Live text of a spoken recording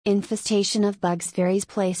Infestation of bugs varies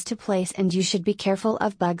place to place, and you should be careful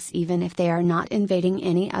of bugs even if they are not invading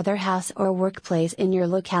any other house or workplace in your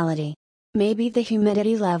locality. Maybe the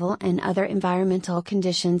humidity level and other environmental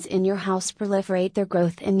conditions in your house proliferate their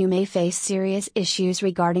growth, and you may face serious issues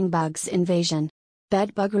regarding bugs invasion.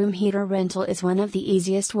 Bedbug room heater rental is one of the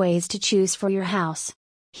easiest ways to choose for your house.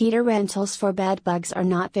 Heater rentals for bedbugs are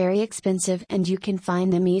not very expensive, and you can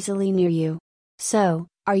find them easily near you. So,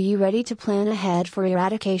 are you ready to plan ahead for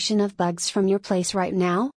eradication of bugs from your place right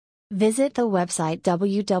now? Visit the website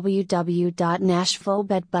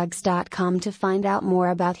www.nashvillebedbugs.com to find out more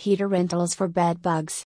about heater rentals for bedbugs.